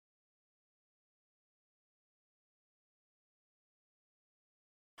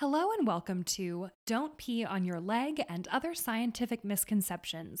Hello and welcome to Don't Pee on Your Leg and Other Scientific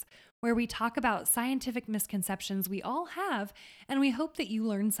Misconceptions, where we talk about scientific misconceptions we all have, and we hope that you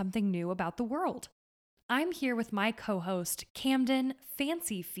learn something new about the world. I'm here with my co-host, Camden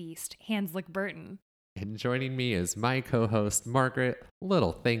Fancy Feast Hanslick Burton. And joining me is my co-host, Margaret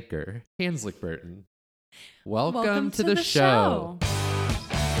Little Thinker Hanslick Burton. Welcome to the show.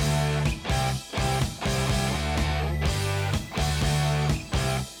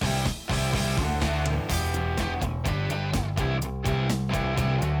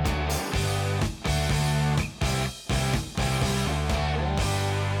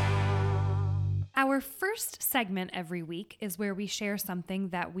 Our first segment every week is where we share something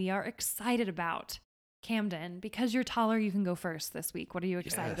that we are excited about. Camden, because you're taller, you can go first this week. What are you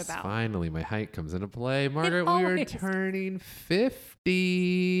excited about? Finally, my height comes into play. Margaret, we are turning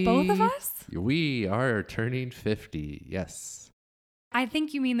 50. Both of us? We are turning 50, yes. I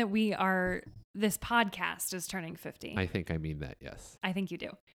think you mean that this podcast is turning 50. I think I mean that, yes. I think you do.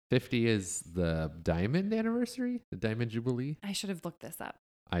 50 is the diamond anniversary, the diamond jubilee. I should have looked this up.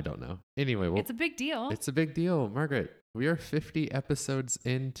 I don't know. Anyway, it's a big deal. It's a big deal. Margaret, we are 50 episodes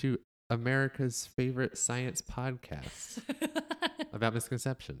into America's favorite science podcast about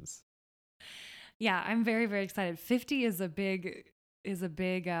misconceptions. Yeah, I'm very, very excited. 50 is a big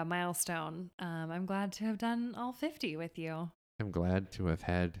milestone. I'm glad to have done all 50 with you. I'm glad to have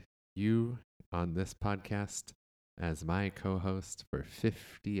had you on this podcast as my co-host for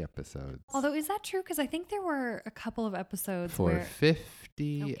 50 episodes. Although, is that true? Because I think there were a couple of episodes for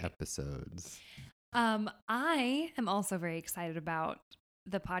 50 episodes. I am also very excited about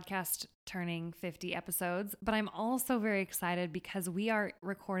the podcast turning 50 episodes, but I'm also very excited because we are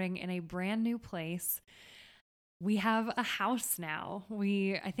recording in a brand new place. We have a house now.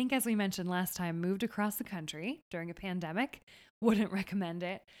 I think as we mentioned last time, moved across the country during a pandemic. Wouldn't recommend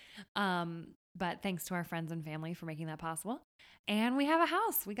it. But thanks to our friends and family for making that possible. And we have a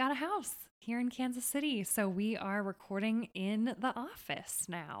house. We got a house here in Kansas City. So we are recording in the office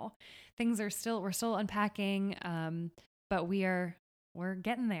now. We're still unpacking, but we're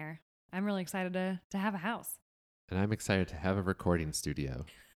getting there. I'm really excited to have a house. And I'm excited to have a recording studio.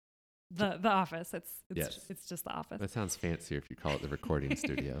 The office. Yes. It's just the office. That sounds fancier if you call it the recording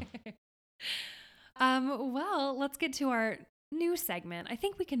studio. Well, let's get to our new segment. I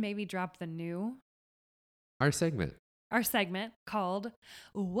think we can maybe drop Our segment called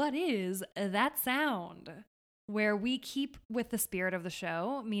What Is That Sound? Where we keep with the spirit of the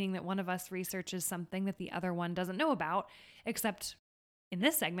show, meaning that one of us researches something that the other one doesn't know about, except in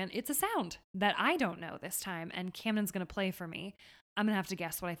this segment, it's a sound that I don't know this time, and Camden's going to play for me. I'm going to have to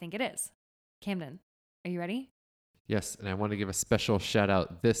guess what I think it is. Camden, are you ready? Yes, and I want to give a special shout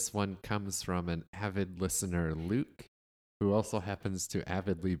out. This one comes from an avid listener, Luke, who also happens to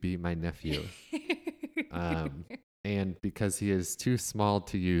avidly be my nephew. And because he is too small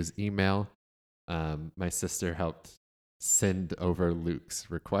to use email, my sister helped send over Luke's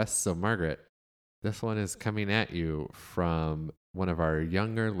request. So Margaret, this one is coming at you from one of our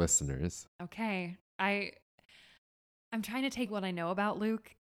younger listeners. Okay. I'm trying to take what I know about Luke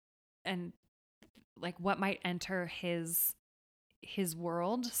and like what might enter his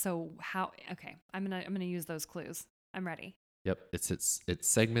world. So I'm going to use those clues. I'm ready. Yep, it's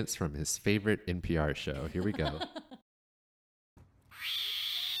segments from his favorite NPR show. Here we go.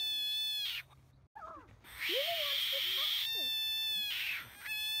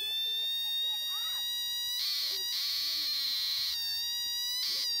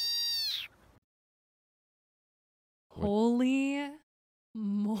 Holy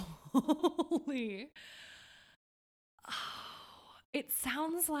moly. Oh, it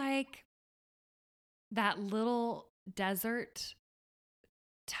sounds like that little desert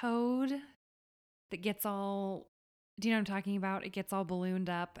toad that gets all, do you know what I'm talking about? It gets all ballooned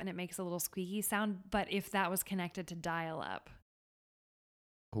up and it makes a little squeaky sound. But if that was connected to dial-up.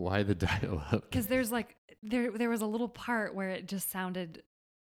 Why the dial-up? Because there's like, there was a little part where it just sounded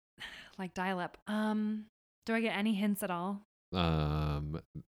like dial-up. Do I get any hints at all? I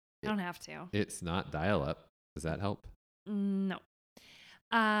don't have to. It's not dial-up. Does that help? No.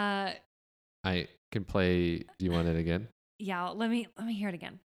 I can play. Do you want it again? Yeah, let me hear it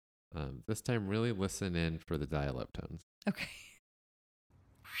again. This time really listen in for the dial-up tones. Okay.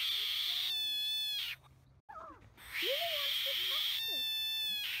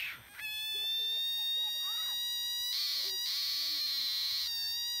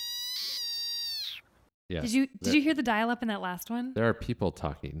 Yes. Did you hear the dial-up in that last one? There are people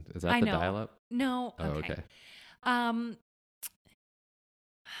talking. Is that the dial-up? No. Oh, okay. I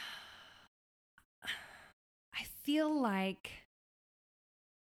feel like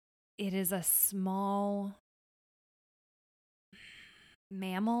it is a small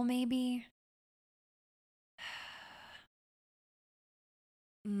mammal, maybe.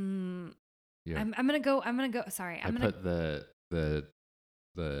 Yeah. I'm gonna go. Sorry, I I'm gonna put the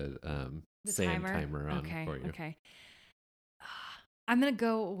the sand timer. timer on Okay, for you. okay. I'm gonna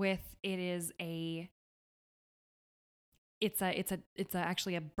go with it is a. It's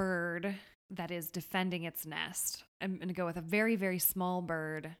actually a bird that is defending its nest. I'm gonna go with a very, very small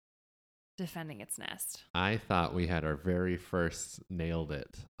bird defending its nest. I thought we had our very first nailed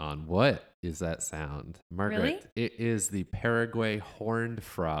it on what is that sound? Margaret, Really? it is the Paraguay horned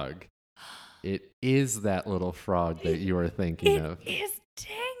frog. It is that little frog that you were thinking It of. is. Dang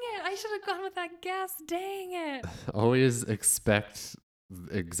it! I should have gone with that guess. Dang it! Always expect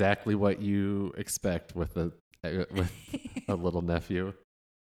exactly what you expect with a little nephew.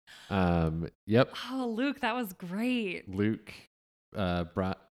 Yep. Oh, Luke, that was great. Luke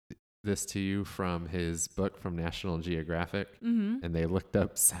brought this to you from his book from National Geographic, and they looked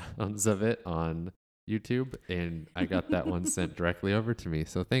up sounds of it on YouTube, and I got that one sent directly over to me.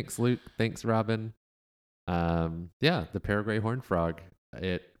 So thanks, Luke. Thanks, Robin. Yeah, the Paraguay horned frog.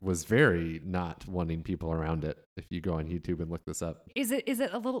 It was very not wanting people around it. If you go on YouTube and look this up, Is it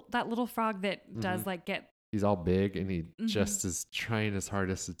that little frog that does like get he's all big and he just is trying his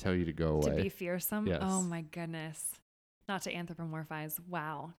hardest to tell you to go away. to be fearsome? Yes. Oh my goodness. Not to anthropomorphize.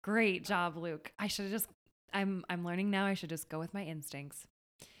 Wow. Great job, Luke. I should have just I'm learning now I should just go with my instincts.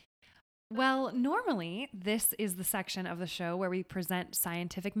 Well, normally this is the section of the show where we present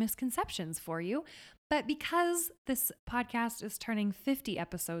scientific misconceptions for you. But because this podcast is turning 50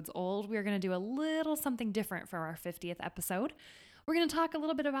 episodes old, we're going to do a little something different for our 50th episode. We're going to talk a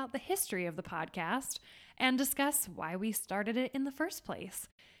little bit about the history of the podcast and discuss why we started it in the first place.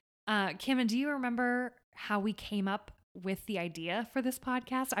 Kim, do you remember how we came up with the idea for this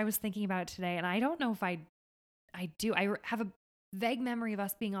podcast? I was thinking about it today, and I don't know if I do. I have a vague memory of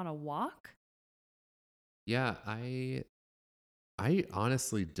us being on a walk. Yeah, I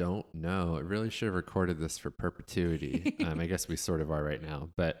honestly don't know. I really should have recorded this for perpetuity. I guess we sort of are right now,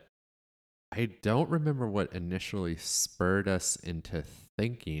 but I don't remember what initially spurred us into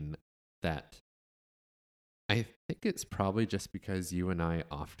thinking that. I think it's probably just because you and I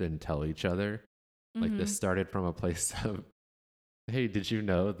often tell each other, like this started from a place of, hey, did you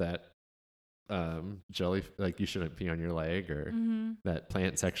know that jelly, like you shouldn't pee on your leg, or that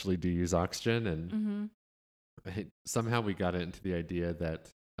plants actually do use oxygen, and somehow we got into the idea that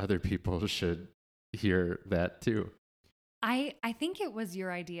other people should hear that too. I think it was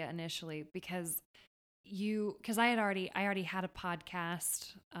your idea initially because I already had a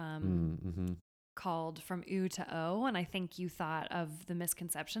podcast called From Oo to O, and I think you thought of the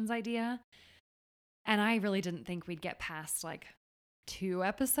misconceptions idea, and I really didn't think we'd get past like 2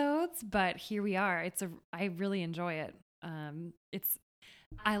 episodes, but here we are. I really enjoy it.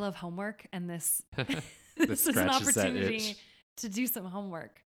 I love homework, and this this is an opportunity to do some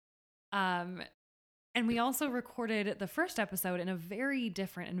homework. And we also recorded the first episode in a very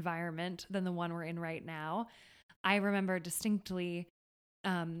different environment than the one we're in right now. I remember distinctly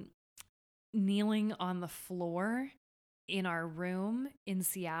kneeling on the floor in our room in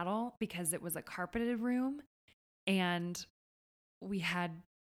Seattle because it was a carpeted room, and we had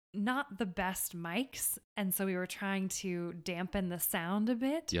not the best mics, and so we were trying to dampen the sound a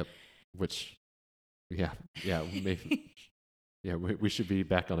bit. Yep. Which, yeah, maybe, yeah, we should be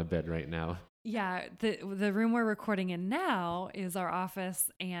back on a bed right now. Yeah, the room we're recording in now is our office,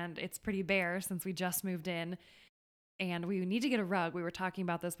 and it's pretty bare since we just moved in, and we need to get a rug. We were talking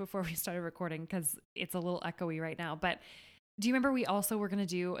about this before we started recording because it's a little echoey right now. But do you remember we also were going to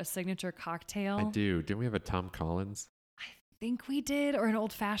do a signature cocktail? I do. Didn't we have a Tom Collins? I think we did, or an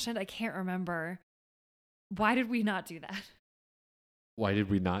old fashioned. I can't remember. Why did we not do that? Why did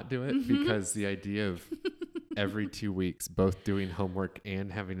we not do it? Because the idea of every 2 weeks, both doing homework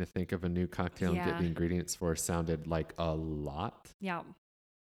and having to think of a new cocktail and get the ingredients for sounded like a lot. Yeah.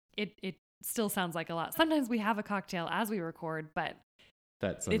 It still sounds like a lot. Sometimes we have a cocktail as we record, but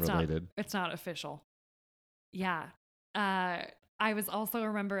that's unrelated. It's not official. Yeah. I was also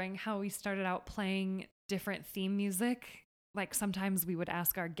remembering how we started out playing different theme music. Like sometimes we would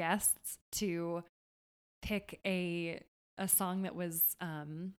ask our guests to pick a song that was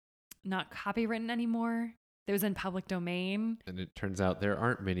not copywritten anymore. That was in public domain. And it turns out there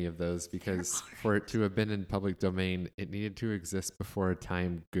aren't many of those because for it to have been in public domain, it needed to exist before a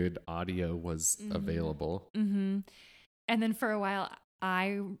time good audio was available. And then for a while,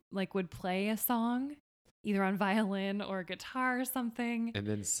 I would play a song either on violin or guitar or something. And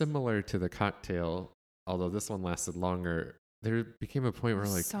then similar to the cocktail, although this one lasted longer, there became a point where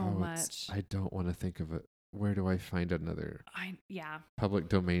like, So much. I don't want to think of it. Where do I find another Yeah. public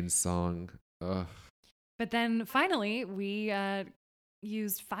domain song? Ugh. But then finally we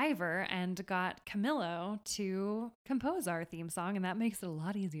used Fiverr and got Camillo to compose our theme song, and that makes it a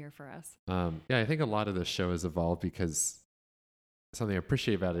lot easier for us. Yeah, I think a lot of the show has evolved because something I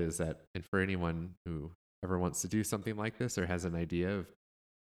appreciate about it is that, and for anyone who ever wants to do something like this or has an idea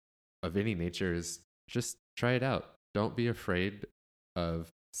of any nature, is just try it out. Don't be afraid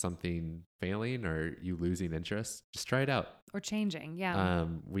of something failing or you losing interest. Just try it out. Or changing, yeah.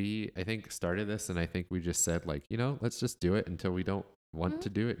 We, I think, started this, and I think we just said, like, let's just do it until we don't want to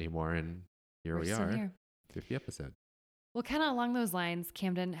do it anymore. And here we are, here. 50 episode. Well, kind of along those lines,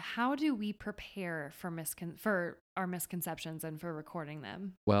 Camden, how do we prepare for our misconceptions and for recording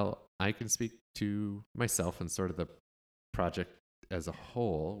them? Well, I can speak to myself and sort of the project as a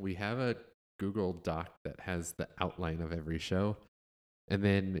whole. We have a Google Doc that has the outline of every show. And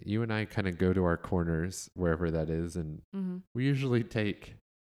then you and I kind of go to our corners, wherever that is. And we usually take,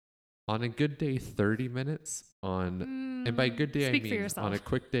 on a good day, 30 minutes and by good day, I mean on a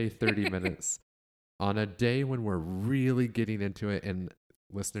quick day, 30 minutes. On a day when we're really getting into it, and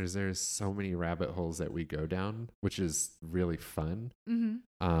listeners, there's so many rabbit holes that we go down, which is really fun.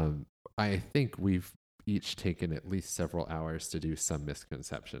 I think we've each taken at least several hours to do some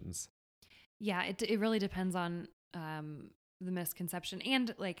misconceptions. Yeah, it really depends on the misconception.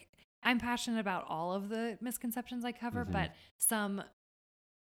 And like, I'm passionate about all of the misconceptions I cover, but some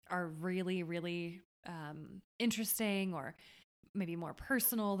are really, really interesting or maybe more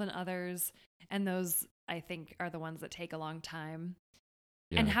personal than others. And those, I think, are the ones that take a long time.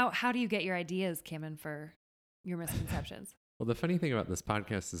 Yeah. And how do you get your ideas, Cameron, for your misconceptions? Well, the funny thing about this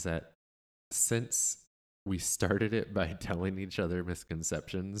podcast is that since we started it by telling each other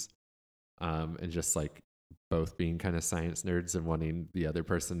misconceptions, and just like both being kind of science nerds and wanting the other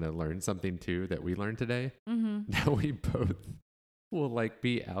person to learn something too that we learned today, now we both will like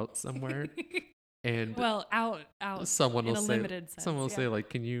be out somewhere. And out. Someone in will a say, limited sense, someone will say, like,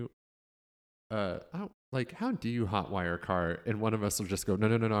 "Can you, how do you hotwire a car?" And one of us will just go, "No,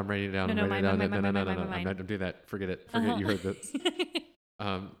 I'm writing it down. I'm writing it down. No, I'm not doing that. Forget it. You heard this."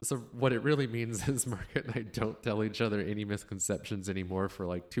 So what it really means is Margaret and I don't tell each other any misconceptions anymore for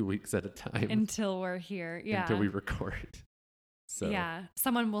like 2 weeks at a time until we're here. Yeah, until we record. So yeah,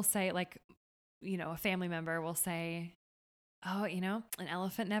 someone will say, like, a family member will say, "Oh, an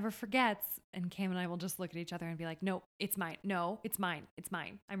elephant never forgets." And Cam and I will just look at each other and be like, "No, it's mine. No, it's mine. It's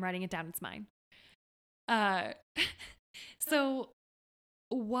mine. I'm writing it down. It's mine." So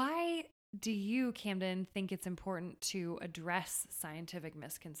why do you, Camden, think it's important to address scientific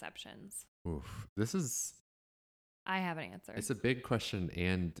misconceptions? Oof, I have an answer. It's a big question,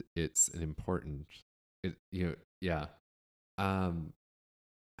 and it's an important, yeah. I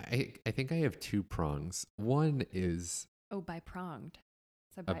think I have two prongs. One is bi-pronged.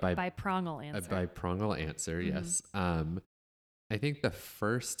 It's a biprongal answer. A biprongal answer, yes. I think the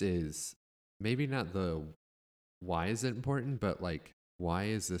first is maybe not the why is it important, but like why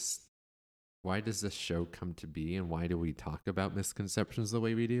does this show come to be, and why do we talk about misconceptions the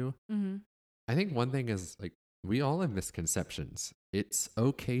way we do? I think one thing is, like, we all have misconceptions. It's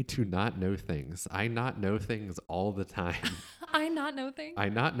okay to not know things. I not know things all the time. I not know things? I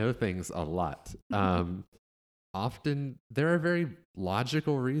not know things a lot. Often there are very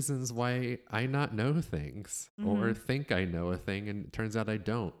logical reasons why I not know things or think I know a thing, and it turns out I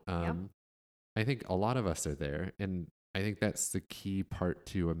don't. I think a lot of us are there, and I think that's the key part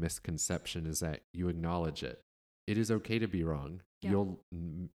to a misconception, is that you acknowledge it. It is okay to be wrong. Yep. You'll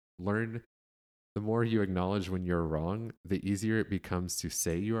learn, the more you acknowledge when you're wrong, the easier it becomes to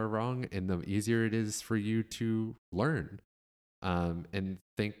say you are wrong, and the easier it is for you to learn. And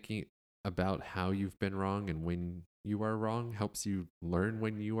thinking about how you've been wrong and when you are wrong helps you learn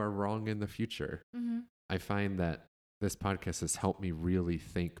when you are wrong in the future. I find that this podcast has helped me really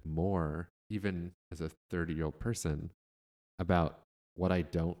think more, even as a 30-year-old person, about what I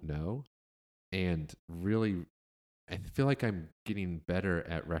don't know. And really, I feel like I'm getting better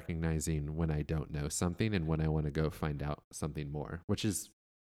at recognizing when I don't know something and when I want to go find out something more, which is,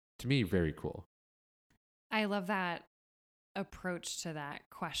 to me, very cool. I love that approach to that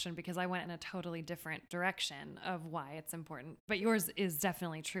question, because I went in a totally different direction of why it's important. But yours is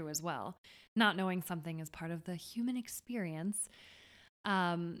definitely true as well. Not knowing something is part of the human experience.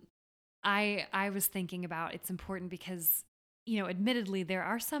 I was thinking about it's important because, admittedly, there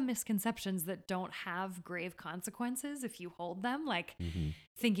are some misconceptions that don't have grave consequences if you hold them. Like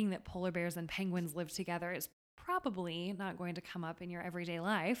thinking that polar bears and penguins live together is probably not going to come up in your everyday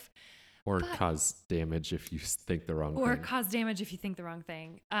life. Or But cause damage if you think the wrong or thing. cause damage if you think the wrong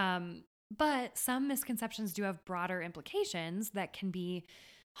thing. But some misconceptions do have broader implications that can be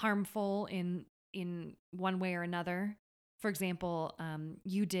harmful in one way or another. For example,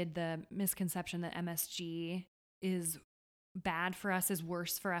 you did the misconception that MSG is bad for us, is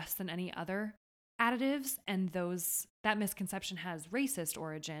worse for us than any other additives, and that misconception has racist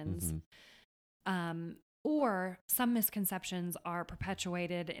origins. Or some misconceptions are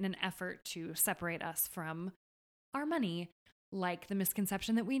perpetuated in an effort to separate us from our money, like the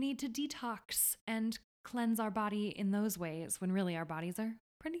misconception that we need to detox and cleanse our body in those ways, when really our bodies are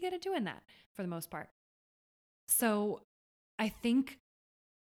pretty good at doing that for the most part. So I think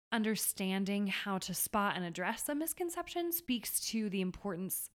understanding how to spot and address a misconception speaks to the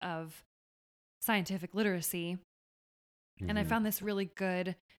importance of scientific literacy. And I found this really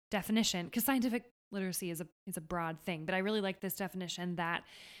good definition, because scientific literacy is a broad thing, but I really like this definition that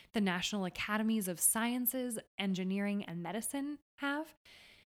the National Academies of Sciences, Engineering, and Medicine have.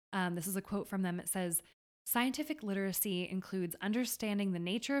 This is a quote from them. It says, "Scientific literacy includes understanding the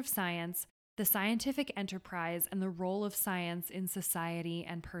nature of science, the scientific enterprise, and the role of science in society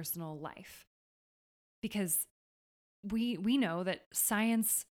and personal life." Because we know that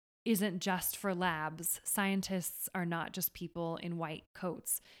science isn't just for labs. Scientists are not just people in white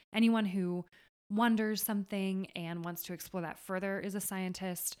coats. Anyone who wonders something and wants to explore that further is a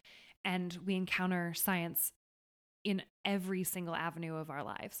scientist, and we encounter science in every single avenue of our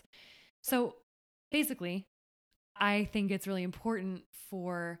lives. So basically, I think it's really important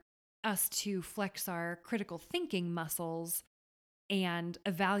for us to flex our critical thinking muscles and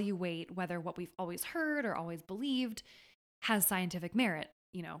evaluate whether what we've always heard or always believed has scientific merit.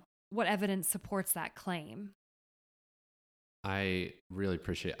 What evidence supports that claim? I really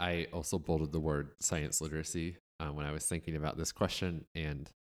appreciate. I also bolded the word science literacy when I was thinking about this question, and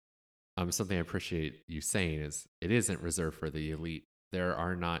something I appreciate you saying is it isn't reserved for the elite. There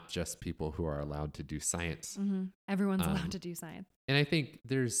are not just people who are allowed to do science. Everyone's allowed to do science, and I think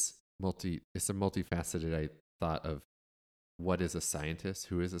it's a multifaceted thought of what is a scientist,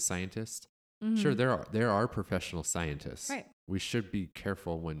 who is a scientist. Sure, there are professional scientists. right? We should be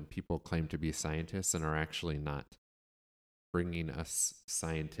careful when people claim to be scientists and are actually not bringing us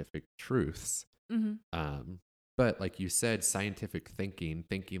scientific truths. But like you said, scientific thinking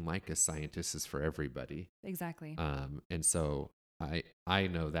like a scientist is for everybody. Exactly. And so I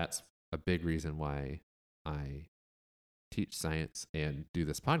know that's a big reason why I teach science and do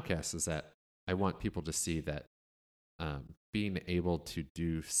this podcast, is that I want people to see that being able to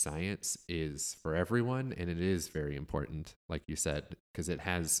do science is for everyone, and it is very important, like you said, because it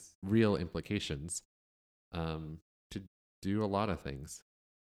has real implications to do a lot of things.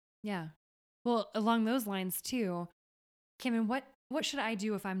 Yeah. Well, along those lines too, Kim, what should I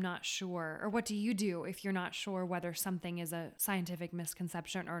do if I'm not sure? Or what do you do if you're not sure whether something is a scientific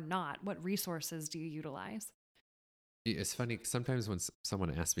misconception or not? What resources do you utilize? It's funny, sometimes when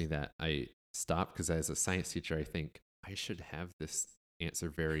someone asks me that, I stop, because as a science teacher, I think I should have this answer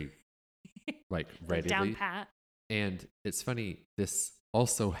very readily. Down pat. And it's funny, this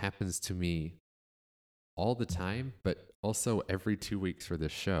also happens to me all the time, but also every 2 weeks for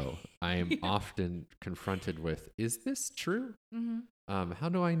this show. I am often confronted with, is this true? How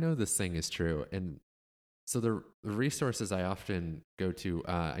do I know this thing is true? And so the resources I often go to,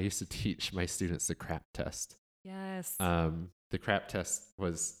 I used to teach my students the CRAP test. Yes. The CRAP test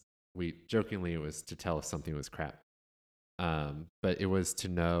was, it was to tell if something was crap. But it was to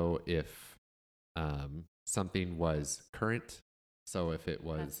know if something was current. So if it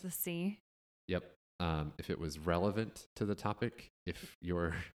was... That's the C. Yep. If it was relevant to the topic, if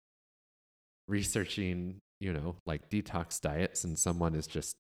you're researching, like detox diets, and someone is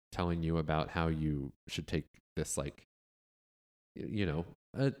just telling you about how you should take this,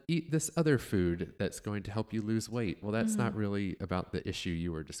 eat this other food that's going to help you lose weight. Well, that's not really about the issue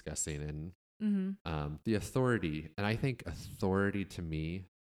you were discussing. And the authority, and I think authority to me,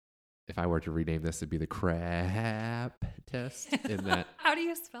 if I were to rename this, it'd be the CRAP test. In that, how do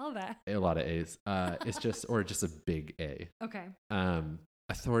you spell that? A lot of A's. It's just a big A. Okay.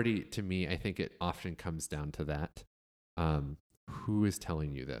 Authority to me, I think it often comes down to that. Who is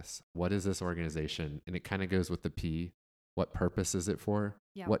telling you this? What is this organization? And it kind of goes with the P. What purpose is it for?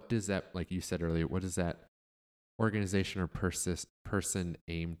 Yeah. What does that, like you said earlier, what does that organization or person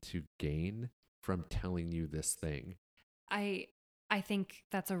aim to gain from telling you this thing? I think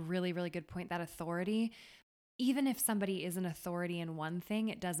that's a really, really good point, that authority. Even if somebody is an authority in one thing,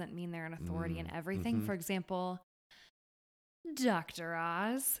 it doesn't mean they're an authority in everything. For example, Dr.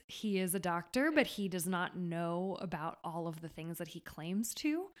 Oz. He is a doctor, but he does not know about all of the things that he claims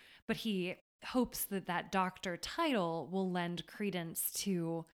to. But he hopes that that doctor title will lend credence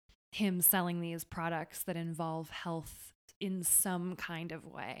to him selling these products that involve health in some kind of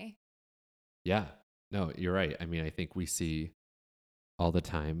way. Yeah. No, you're right. I mean, I think we see all the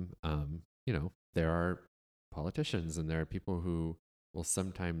time, there are politicians and there are people who will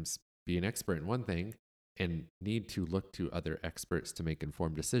sometimes be an expert in one thing and need to look to other experts to make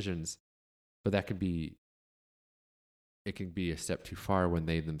informed decisions. But it can be a step too far when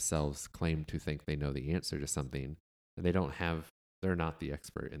they themselves claim to think they know the answer to something and they're not the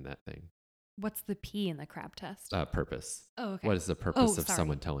expert in that thing. What's the P in the crab test? Purpose. Oh, okay. What is the purpose of sorry.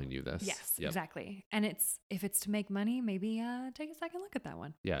 someone telling you this? Yes, Yep. exactly. And if it's to make money, maybe take a second look at that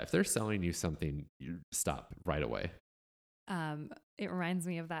one. Yeah, if they're selling you something, you stop right away. It reminds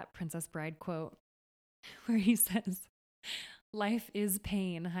me of that Princess Bride quote where he says, "Life is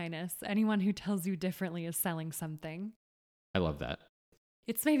pain, Highness. Anyone who tells you differently is selling something." I love that.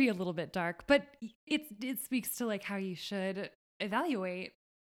 It's maybe a little bit dark, but it speaks to like how you should evaluate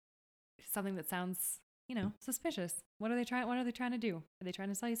something that sounds, suspicious. What are they trying to do? Are they trying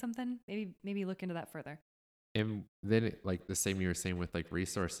to sell you something? Maybe look into that further. And then like the same you were saying with like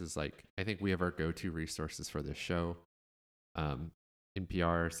resources, like I think we have our go-to resources for this show.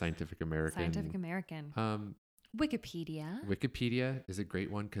 NPR, Scientific American. Wikipedia. Wikipedia is a great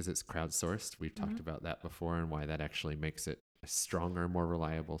one because it's crowdsourced. We've talked about that before and why that actually makes it a stronger, more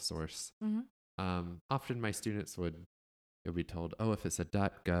reliable source. Often my students you'll be told, oh, if it's a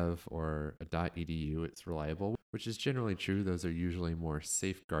 .gov or a .edu, it's reliable, which is generally true. Those are usually more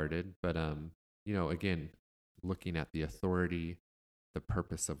safeguarded. But, again, looking at the authority, the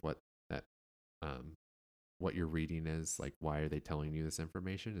purpose of what you're reading is, like, why are they telling you this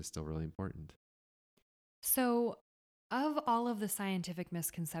information is still really important. So of all of the scientific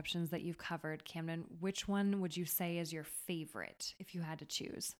misconceptions that you've covered, Camden, which one would you say is your favorite if you had to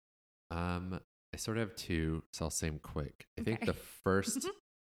choose? I sort of have two, so I'll say them quick. I think the first,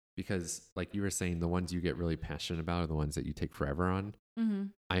 because like you were saying, the ones you get really passionate about are the ones that you take forever on.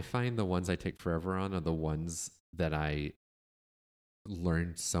 I find the ones I take forever on are the ones that I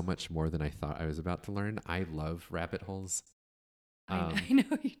learned so much more than I thought I was about to learn. I love rabbit holes. I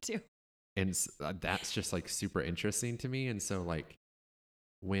know you do. And that's just like super interesting to me. And so like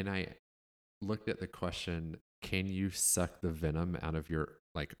when I looked at the question, can you suck the venom out of your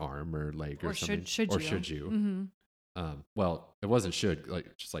like arm or leg or something? Should you? Well, it wasn't should,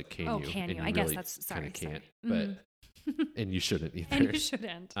 like just like can you? Can and you? I guess that's sorry. Can't, but and you shouldn't either. And you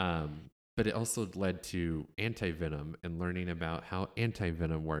shouldn't. But it also led to anti-venom and learning about how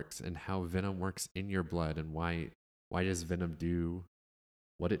anti-venom works and how venom works in your blood and why does venom do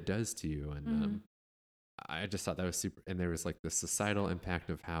what it does to you. And I just thought that was super. And there was like the societal impact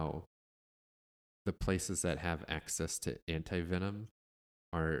of how the places that have access to anti-venom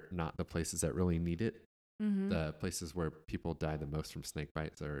are not the places that really need it. The places where people die the most from snake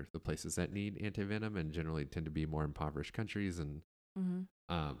bites are the places that need anti-venom and generally tend to be more impoverished countries. And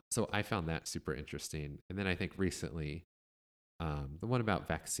so I found that super interesting. And then I think recently, the one about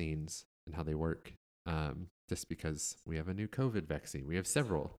vaccines and how they work, just because we have a new COVID vaccine. We have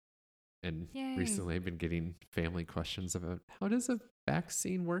several. And recently I've been getting family questions about how does a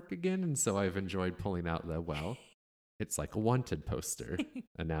vaccine work again? And so I've enjoyed pulling out it's like a wanted poster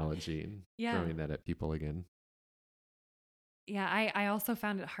analogy and throwing that at people again. Yeah, I also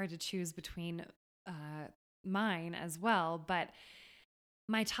found it hard to choose between mine as well. But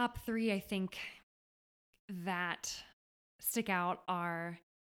my top three, I think, that stick out are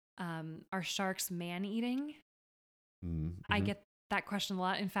sharks man-eating. I get that question a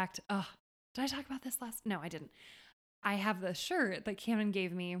lot. In fact, did I talk about this last? No, I didn't. I have the shirt that Camden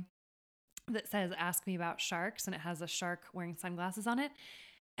gave me that says, "Ask me about sharks," and it has a shark wearing sunglasses on it.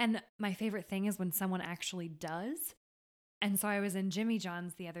 And my favorite thing is when someone actually does. And so I was in Jimmy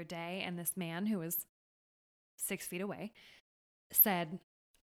John's the other day, and this man who was 6 feet away said,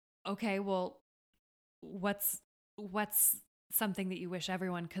 "Okay, well, what's something that you wish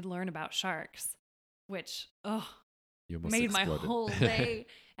everyone could learn about sharks?" Which, made my whole day.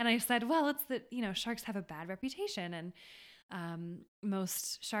 And I said, well, it's that, sharks have a bad reputation and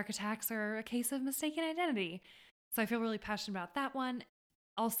most shark attacks are a case of mistaken identity. So I feel really passionate about that one.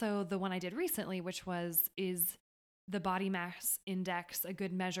 Also, the one I did recently, which is the body mass index a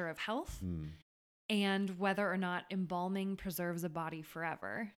good measure of health and whether or not embalming preserves a body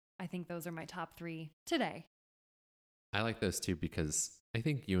forever. I think those are my top three today. I like those too because I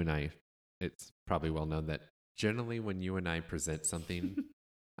think you and I, it's probably well known that generally when you and I present something,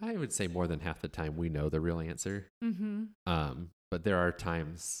 I would say more than half the time we know the real answer. Mm-hmm. But there are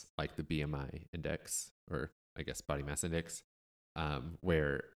times like the BMI index, or I guess body mass index,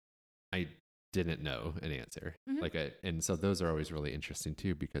 where I didn't know an answer. Mm-hmm. And so those are always really interesting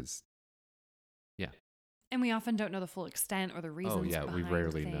too, because And we often don't know the full extent or the oh reasons yeah, we behind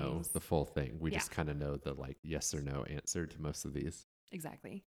rarely know things. the full thing. We Yeah, just kind of know the like yes or no answer to most of these.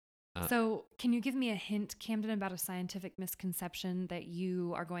 exactly. Uh, So, can you give me a hint, Camden, about a scientific misconception that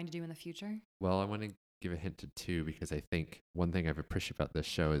you are going to do in the future? well, I want to give a hint to two, because I think one thing I've appreciated about this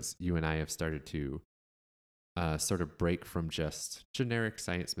show is you and I have started to sort of break from just generic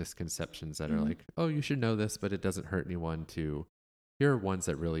science misconceptions that are Mm-hmm. like, oh, you should know this, but it doesn't hurt anyone, to here are ones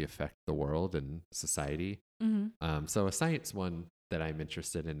that really affect the world and society. Mm-hmm. So a science one that I'm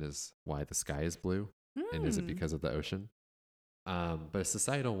interested in is why the sky is blue, and is it Mm. because of the ocean? But a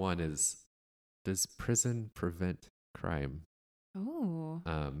societal one is, does prison prevent crime? Oh,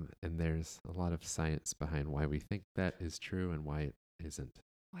 And there's a lot of science behind why we think that is true and why it isn't.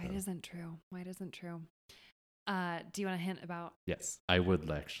 why it isn't true. Why it isn't true. Do you want a hint about? Yes, I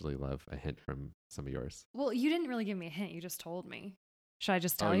would actually love a hint from some of yours. Well, you didn't really give me a hint. You just told me. Should I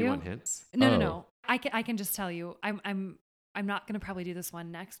just Oh, tell you you? want hints? No, no, Oh, no. I can just tell you. I'm not going to probably do this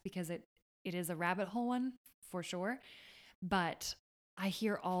one next because it is a rabbit hole one for sure. But I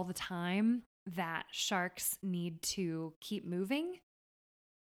hear all the time that sharks need to keep moving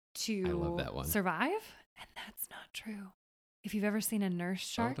I love to that one. survive, and that's not true. If you've ever seen a nurse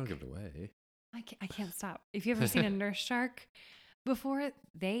Oh, shark, don't give it away. I can't stop. If you've ever seen a nurse shark before,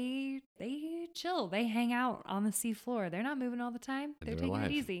 they chill. They hang out on the sea floor. They're not moving all the time. And They're they're taking it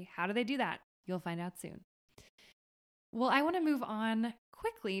alive. easy. How do they do that? You'll find out soon. Well, I want to move on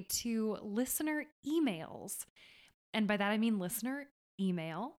quickly to listener emails. And by that, I mean listener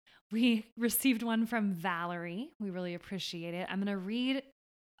email. We received one from Valerie. We really appreciate it. I'm going to read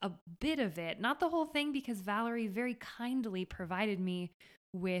a bit of it, not the whole thing, because Valerie very kindly provided me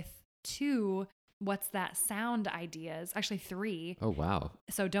with 2 what's that sound ideas, actually 3. Oh, wow.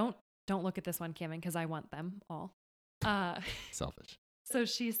 So don't look at this one, Kimmin, because I want them all. Uh, Selfish. so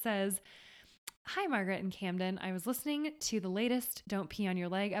she says, "Hi, Margaret and Camden. I was listening to the latest Don't Pee on Your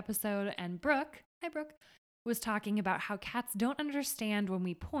Leg episode, and Brooke, hi Brooke, was talking about how cats don't understand when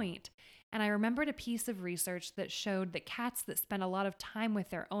we point. And I remembered a piece of research that showed that cats that spend a lot of time with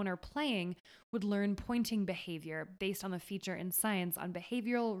their owner playing would learn pointing behavior based on the feature in Science on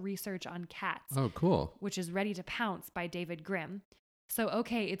Behavioral Research on Cats, Oh, cool. which is Ready to Pounce by David Grimm. So,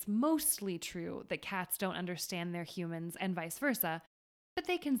 okay, it's mostly true that cats don't understand their humans and vice versa, but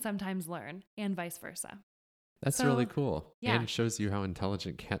they can sometimes learn, and vice versa." That's So, really cool. yeah. And shows you how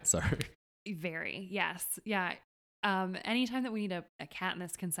intelligent cats are. Very, yes. Yeah. Anytime that we need a cat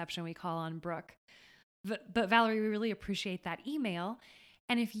misconception, we call on Brooke. But Valerie, we really appreciate that email.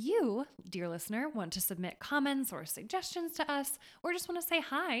 And if you, dear listener, want to submit comments or suggestions to us, or just want to say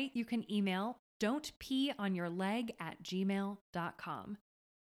hi, you can email don'tpeeonyourleg@gmail.com.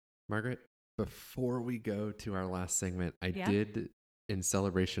 Margaret, before we go to our last segment, I Yeah? did, in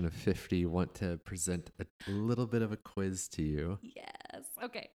celebration of 50, want to present a little bit of a quiz to you. Yes.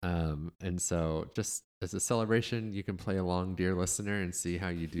 Okay. And so just as a celebration, you can play along, dear listener, and see how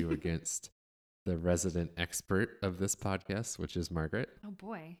you do against the resident expert of this podcast, which is Margaret. Oh,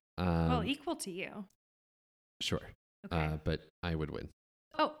 boy. Well, equal to you. Sure. Okay. But I would win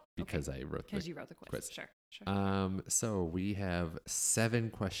Oh, because I wrote because the you wrote the quiz. quiz. Sure. So we have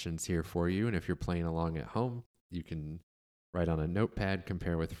 7 questions here for you. And if you're playing along at home, you can write on a notepad,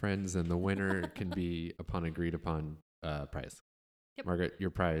 compare with friends, and the winner can be upon agreed upon prize. Yep. Margaret,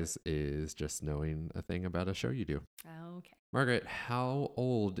 your prize is just knowing a thing about a show you do. Okay. Margaret, how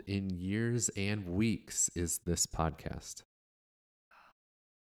old in years and weeks is this podcast?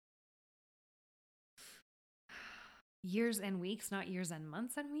 Years and weeks, not years and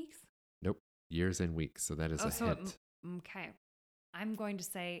months and weeks? Nope. Years and weeks. So that is a hint. Okay. I'm going to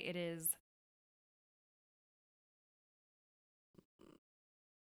say it is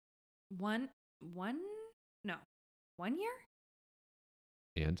 1 year?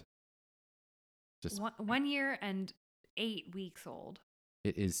 And just 1 year and 8 weeks old.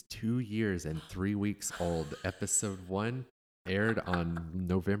 it is 2 years and 3 weeks old. Episode 1 aired on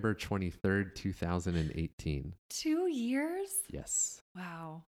November 23rd, 2018. 2 years? Yes.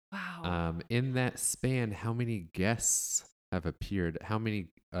 Wow. In that span, how many guests have appeared? How many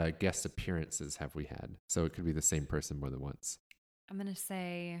guest appearances have we had? So it could be the same person more than once. I'm going to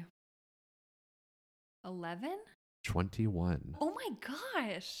say 11? 21. Oh my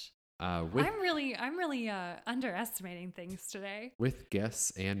gosh. I'm really underestimating things today. With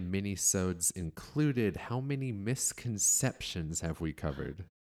guests and mini-sodes included, how many misconceptions have we covered?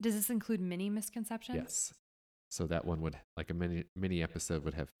 Does this include mini misconceptions? Yes. So that one would, like a mini episode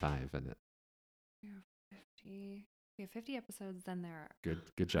would have 5 in it. 50. We have 50 episodes, then there are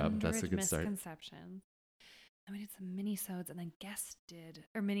Good job. That's a good start. misconceptions. Then we did some mini-sodes, and then guests did,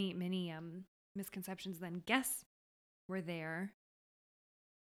 or mini misconceptions, then guests were there.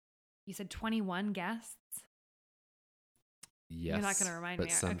 You said 21 guests? Yes. You're not going to remind me.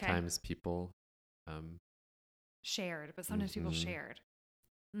 But sometimes people shared, but sometimes people shared.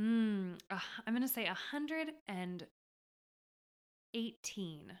 I'm going to say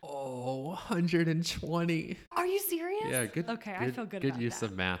 118. Oh, 120. Are you serious? Yeah, good. Okay, good, I feel good Good about use that.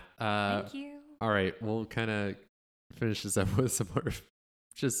 of math. Thank you. All right, we'll kind of finish this up with some more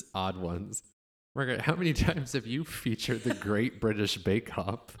just odd ones. Margaret, how many times have you featured the Great British Bake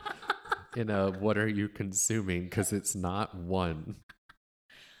Off in a What Are You Consuming? Because it's not 1.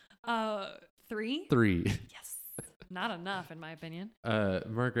 3? 3. Yes. Not enough, in my opinion.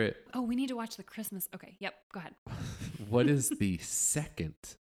 Margaret. Oh, we need to watch the Christmas. Okay, yep, go ahead. What is the second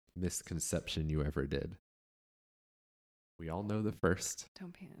misconception you ever did? We all know the first.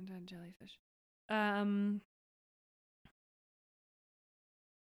 Don't pee on jellyfish.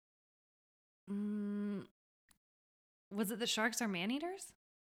 Was it that sharks are man-eaters?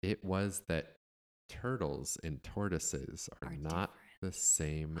 It was that turtles and tortoises are not the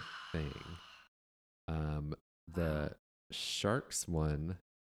same thing. The sharks one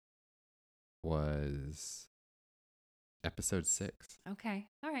was episode 6. Okay.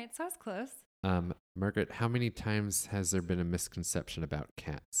 All right. So I was close. Margaret, how many times has there been a misconception about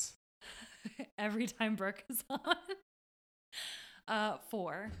cats? Every time Brooke is on.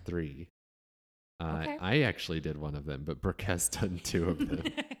 4. 3. Okay. I actually did one of them, but Brooke has done 2 of them.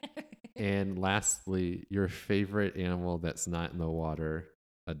 And lastly, your favorite animal that's not in the water,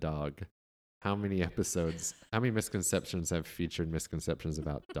 a dog. How many misconceptions have featured misconceptions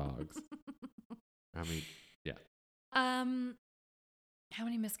about dogs? How many? Yeah. How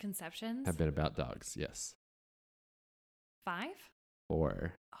many misconceptions? Have been about dogs, yes. 5?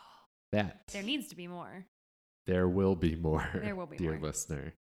 4. Oh, that. There needs to be more. There will be more. There will be dear more.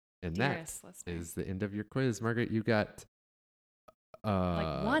 Listener. And Dearest that listener. is the end of your quiz. Margaret, you got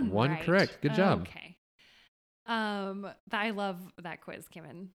one right. correct. Good job. Okay. I love that quiz,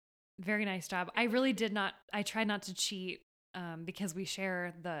 Kim. Very nice job. I really did not. I tried not to cheat because we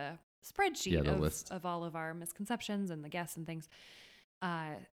share the spreadsheet of all of our misconceptions and the guests and things.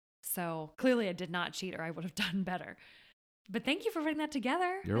 So clearly I did not cheat, or I would have done better. But thank you for putting that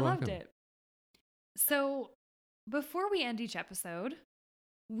together. You're welcome. Loved it. So before we end each episode,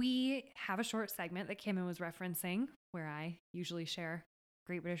 we have a short segment that Kim was referencing where I usually share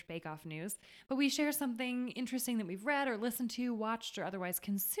Great British Bake Off news, but we share something interesting that we've read or listened to, watched, or otherwise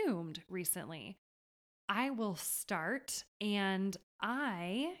consumed recently. I will start, and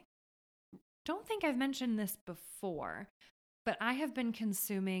I don't think I've mentioned this before, but I have been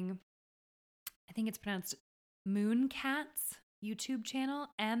consuming, I think it's pronounced Moon Cat's YouTube channel,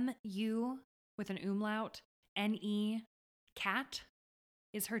 MU with an umlaut, NE Cat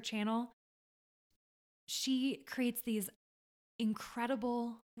is her channel. She creates these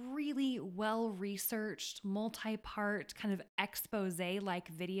incredible, really well-researched, multi-part kind of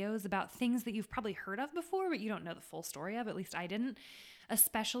expose-like videos about things that you've probably heard of before, but you don't know the full story of. At least I didn't.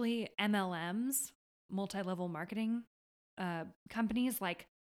 Especially MLMs, multi-level marketing companies like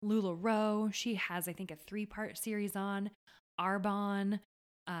LuLaRoe. She has, I think, a 3-part series on Arbonne.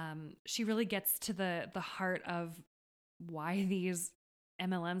 She really gets to the heart of why these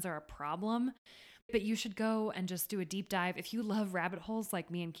MLMs are a problem. But you should go and just do a deep dive. If you love rabbit holes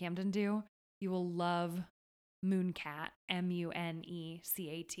like me and Camden do, you will love Mooncat,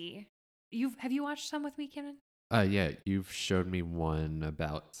 MUNECAT. Have you watched some with me, Camden? Yeah, you've showed me one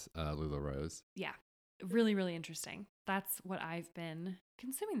about LuLaRoe's. Yeah, really, really interesting. That's what I've been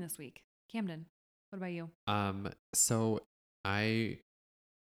consuming this week. Camden, what about you? So I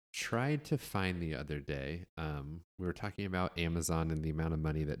tried to find the other day. We were talking about Amazon and the amount of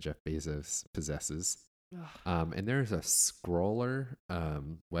money that Jeff Bezos possesses. And there's a scroller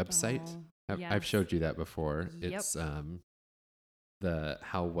website. Yes. I've showed you that before. Yep. It's the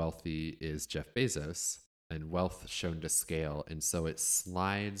how wealthy is Jeff Bezos and wealth shown to scale. And so it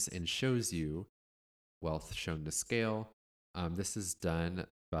slides and shows you wealth shown to scale. This is done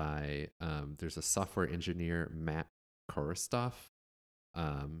by there's a software engineer, Matt Korostoff,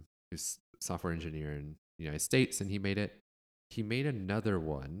 who's a software engineer in the United States, and he made it. He made another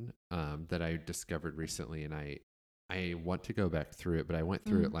one that I discovered recently, and I want to go back through it, but I went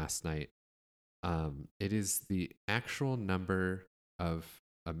through it last night. It is the actual number of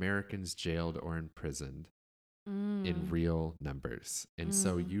Americans jailed or imprisoned in real numbers. And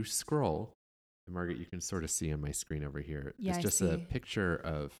so you scroll, and Margaret, you can sort of see on my screen over here. Yeah, It's I just a see. picture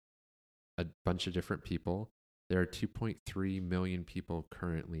of a bunch of different people. There are 2.3 million people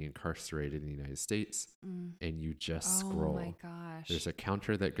currently incarcerated in the United States, and you just scroll. Oh my gosh. There's a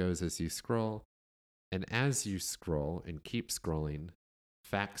counter that goes as you scroll, and as you scroll and keep scrolling,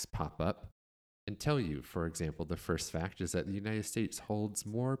 facts pop up and tell you, for example, the first fact is that the United States holds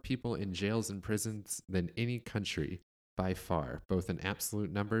more people in jails and prisons than any country by far, both in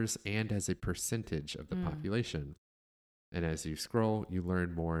absolute numbers and as a percentage of the population. And as you scroll, you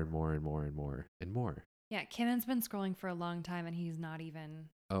learn more and more and more and more and more. Yeah, Camden's been scrolling for a long time and he's not even.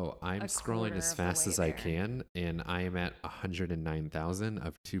 Oh, I'm scrolling as fast as I can, and I am at 109,000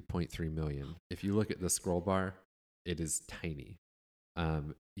 of 2.3 million. If you look at the scroll bar, it is tiny.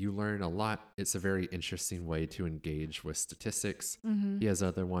 You learn a lot. It's a very interesting way to engage with statistics. He has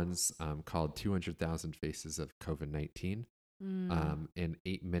other ones called 200,000 Faces of COVID-19 in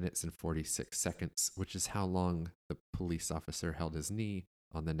 8 minutes and 46 seconds, which is how long the police officer held his knee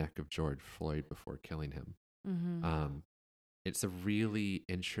on the neck of George Floyd before killing him. It's a really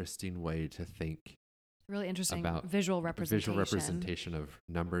interesting way to think. Really interesting about visual representation of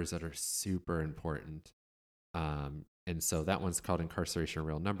numbers that are super important. And so that one's called Incarceration in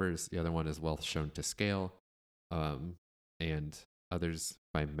Real Numbers. The other one is Wealth Shown to Scale, and others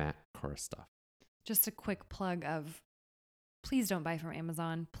by Matt Korostoff. Just a quick plug of, please don't buy from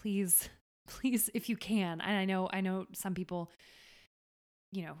Amazon. Please, if you can. And I know some people,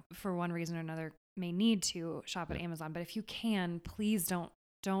 for one reason or another may need to shop at Amazon, but if you can, please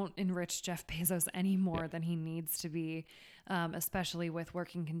don't enrich Jeff Bezos any more than he needs to be, especially with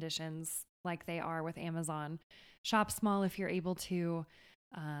working conditions like they are with Amazon. Shop small if you're able to,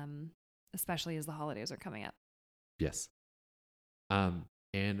 especially as the holidays are coming up. Yes.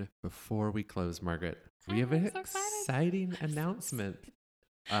 And before we close, Margaret, we have an exciting announcement.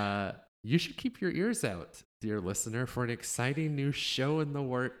 You should keep your ears out, dear listener, for an exciting new show in the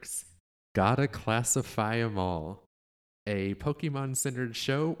works. Gotta Classify 'Em All. A Pokemon-centered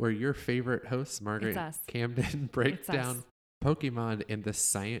show where your favorite hosts, Margaret and Camden, break down Pokemon and the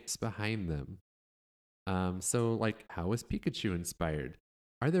science behind them. So, how was Pikachu inspired?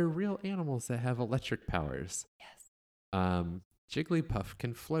 Are there real animals that have electric powers? Yes. Jigglypuff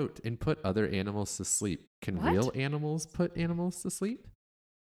can float and put other animals to sleep. Can What? real animals put animals to sleep?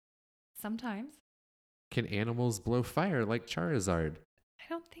 Sometimes. Can animals blow fire like Charizard? I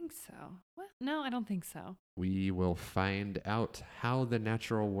don't think so. What? No, I don't think so. We will find out how the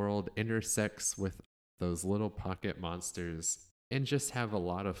natural world intersects with those little pocket monsters and just have a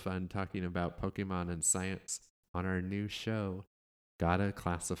lot of fun talking about Pokemon and science on our new show, Gotta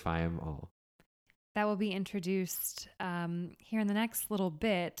Classify 'Em All. That will be introduced here in the next little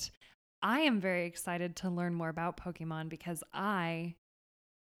bit. I am very excited to learn more about Pokemon because I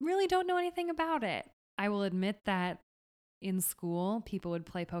really don't know anything about it. I will admit that in school, people would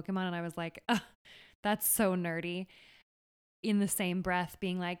play Pokemon and I was like, that's so nerdy. In the same breath,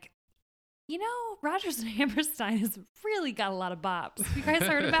 being like, Rogers and Hammerstein has really got a lot of bops. You guys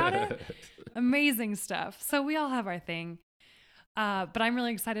heard about it? Amazing stuff. So we all have our thing. But I'm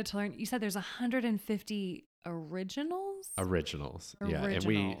really excited to learn. You said there's 150 originals? Originals. Yeah.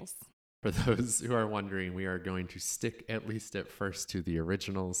 And for those who are wondering, we are going to stick at least at first to the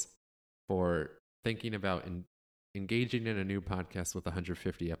originals for thinking about engaging in a new podcast with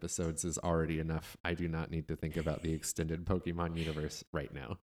 150 episodes is already enough. I do not need to think about the extended Pokemon universe right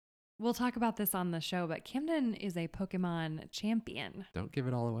now. We'll talk about this on the show, but Camden is a Pokemon champion. Don't give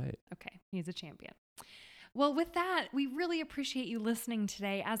it all away. Okay, he's a champion. Well, with that, we really appreciate you listening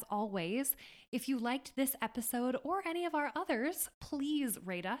today. As always, if you liked this episode or any of our others, please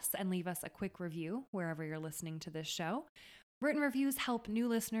rate us and leave us a quick review wherever you're listening to this show. Written reviews help new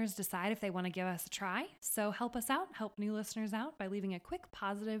listeners decide if they want to give us a try. So help us out, help new listeners out by leaving a quick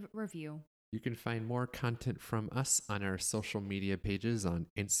positive review. You can find more content from us on our social media pages on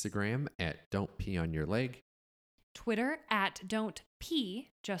Instagram at Don't Pee on Your Leg, Twitter at Don't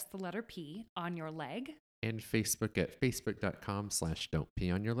Pee, just the letter P, on your leg, and Facebook at facebook.com/Don't Pee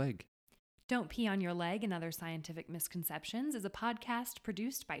on Your Leg. Don't Pee on Your Leg and Other Scientific Misconceptions is a podcast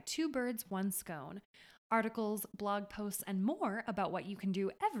produced by Two Birds, One Scone. Articles, blog posts, and more about what you can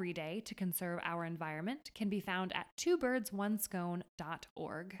do every day to conserve our environment can be found at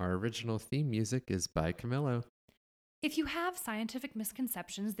twobirdsOneScone.org. Our original theme music is by Camillo. If you have scientific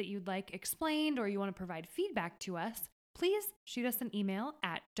misconceptions that you'd like explained or you want to provide feedback to us, please shoot us an email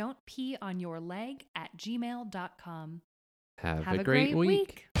at don'tpeeonyourleg@gmail.com. Have a great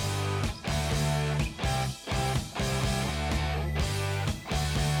week.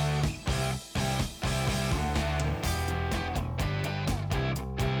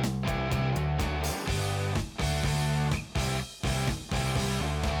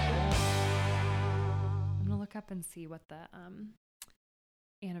 and see what the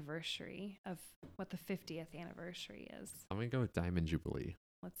anniversary of what the 50th anniversary is. I'm going to go with Diamond Jubilee.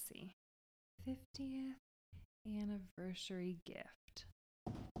 Let's see. 50th anniversary gift.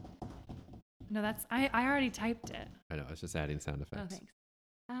 No, that's I already typed it. I know. I was just adding sound effects. Oh, thanks.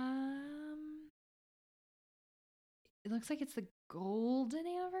 It looks like it's the golden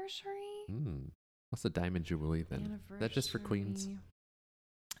anniversary. What's the Diamond Jubilee then? Is that just for queens?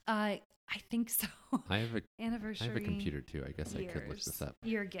 I think so. I have a anniversary. I have a computer too. I guess I could look this up.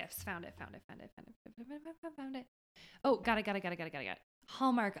 Year gifts. Found it. Oh, got it.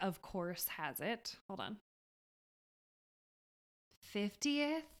 Hallmark, of course, has it. Hold on.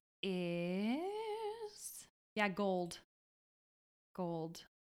 50th is gold.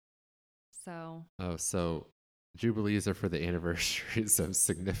 So Jubilees are for the anniversaries of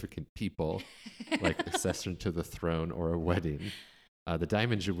significant people, like accession to the throne or a wedding. The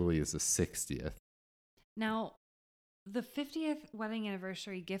Diamond Jubilee is the 60th. Now, the 50th wedding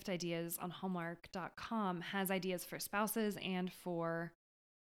anniversary gift ideas on Hallmark.com has ideas for spouses and for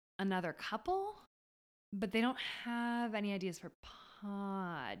another couple, but they don't have any ideas for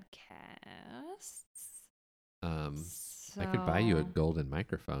podcasts. I could buy you a golden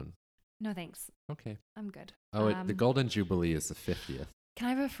microphone. No, thanks. Okay. I'm good. Oh, the Golden Jubilee is the 50th. Can I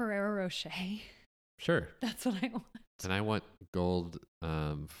have a Ferrero Rocher? Sure. That's what I want. And I want gold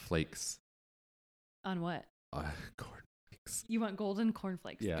flakes. On what? Corn flakes. You want golden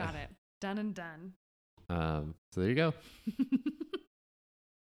cornflakes. Yeah. Got it. Done and done. So there you go.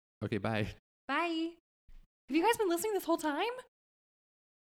 Okay, bye. Bye. Have you guys been listening this whole time?